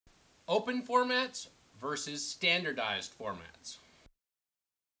Open formats versus standardized formats.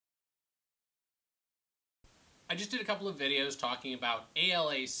 I just did a couple of videos talking about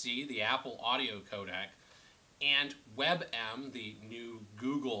ALAC, the Apple audio codec, and WebM, the new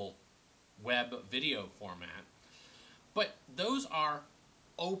Google web video format. But those are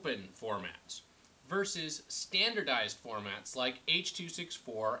open formats versus standardized formats like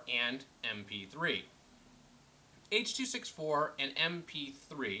H.264 and MP3. H.264 and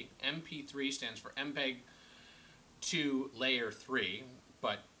MP3, MP3 stands for MPEG to layer 3,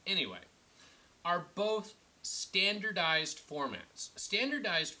 but anyway, are both standardized formats.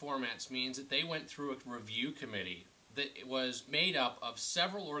 Standardized formats means that they went through a review committee that was made up of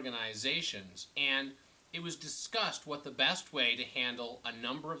several organizations, and it was discussed what the best way to handle a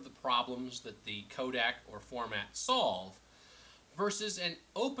number of the problems that the codec or format solve versus an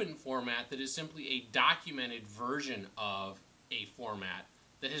open format that is simply a documented version of a format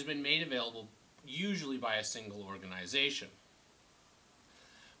that has been made available usually by a single organization.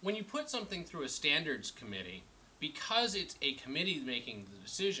 When you put something through a standards committee, because it's a committee making the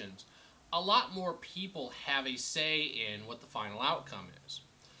decisions, a lot more people have a say in what the final outcome is.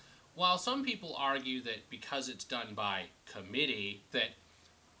 While some people argue that because it's done by committee, that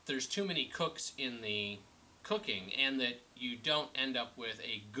there's too many cooks in the cooking and that you don't end up with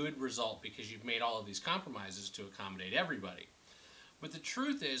a good result because you've made all of these compromises to accommodate everybody. But the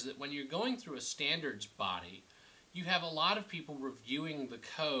truth is that when you're going through a standards body, you have a lot of people reviewing the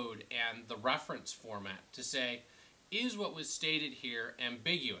code and the reference format to say, is what was stated here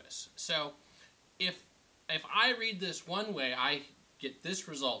ambiguous? So if I read this one way, I get this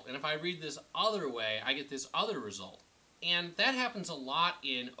result, and if I read this other way, I get this other result. And that happens a lot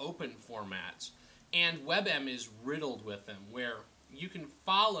in open formats, and WebM is riddled with them, where you can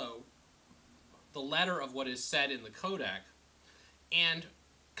follow the letter of what is said in the codec and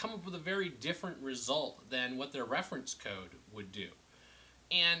come up with a very different result than what their reference code would do.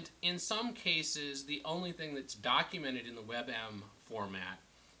 And in some cases, the only thing that's documented in the WebM format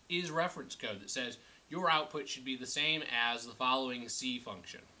is reference code that says your output should be the same as the following C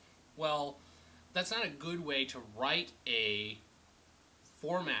function. Well, that's not a good way to write a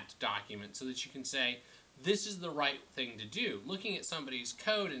format document so that you can say, this is the right thing to do. Looking at somebody's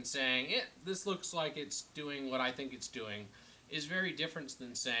code and saying, this looks like it's doing what I think it's doing, is very different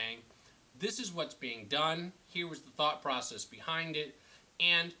than saying, this is what's being done, here was the thought process behind it,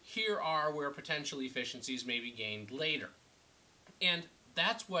 and here are where potential efficiencies may be gained later. And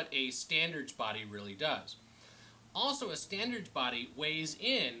that's what a standards body really does. Also, a standards body weighs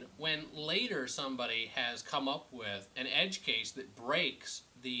in when later somebody has come up with an edge case that breaks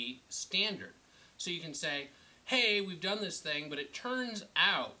the standard. So you can say, hey, we've done this thing, but it turns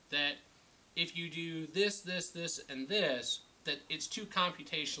out that if you do this, this, this, and this, that it's too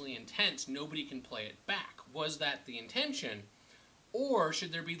computationally intense, nobody can play it back. Was that the intention? Or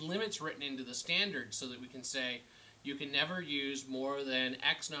should there be limits written into the standard so that we can say you can never use more than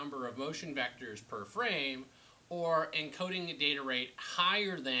X number of motion vectors per frame, or encoding a data rate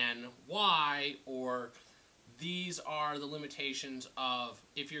higher than Y, or these are the limitations of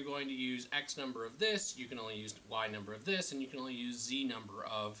if you're going to use X number of this, you can only use Y number of this, and you can only use Z number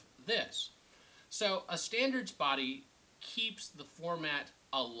of this. So a standards body keeps the format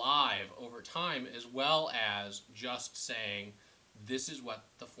alive over time, as well as just saying this is what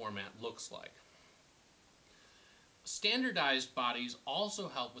the format looks like. Standardized bodies also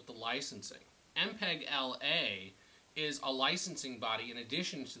help with the licensing. MPegLA is a licensing body in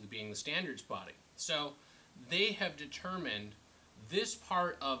addition to being the standards body. So they have determined this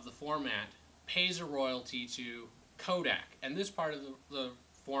part of the format pays a royalty to Kodak, and this part of the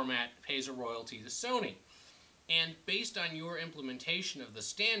format pays a royalty to Sony. And based on your implementation of the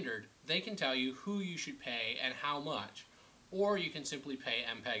standard, they can tell you who you should pay and how much. Or you can simply pay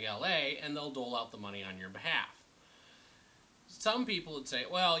MPegLA and they'll dole out the money on your behalf. Some people would say,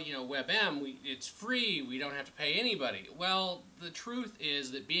 well, you know, WebM, it's free, we don't have to pay anybody. Well, the truth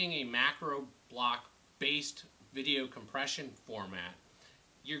is that being a macro block-based video compression format,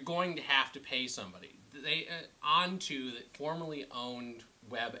 you're going to have to pay somebody. Onto that formerly owned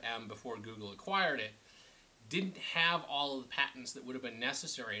WebM before Google acquired it, didn't have all of the patents that would have been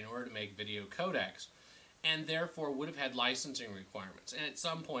necessary in order to make video codecs, and therefore would have had licensing requirements. And at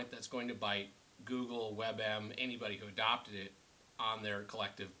some point that's going to bite Google, WebM, anybody who adopted it on their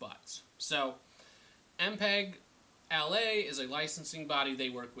collective butts. So MPegLA is a licensing body. They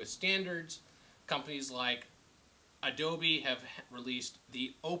work with standards. Companies like Adobe have released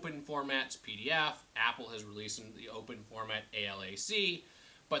the open formats PDF. Apple has released the open format ALAC.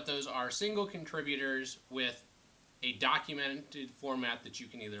 But those are single contributors with a documented format that you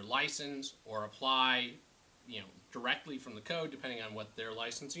can either license or apply, directly from the code, depending on what their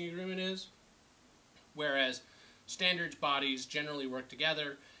licensing agreement is. Whereas standards bodies generally work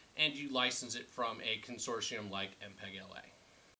together, and you license it from a consortium like MPegLA.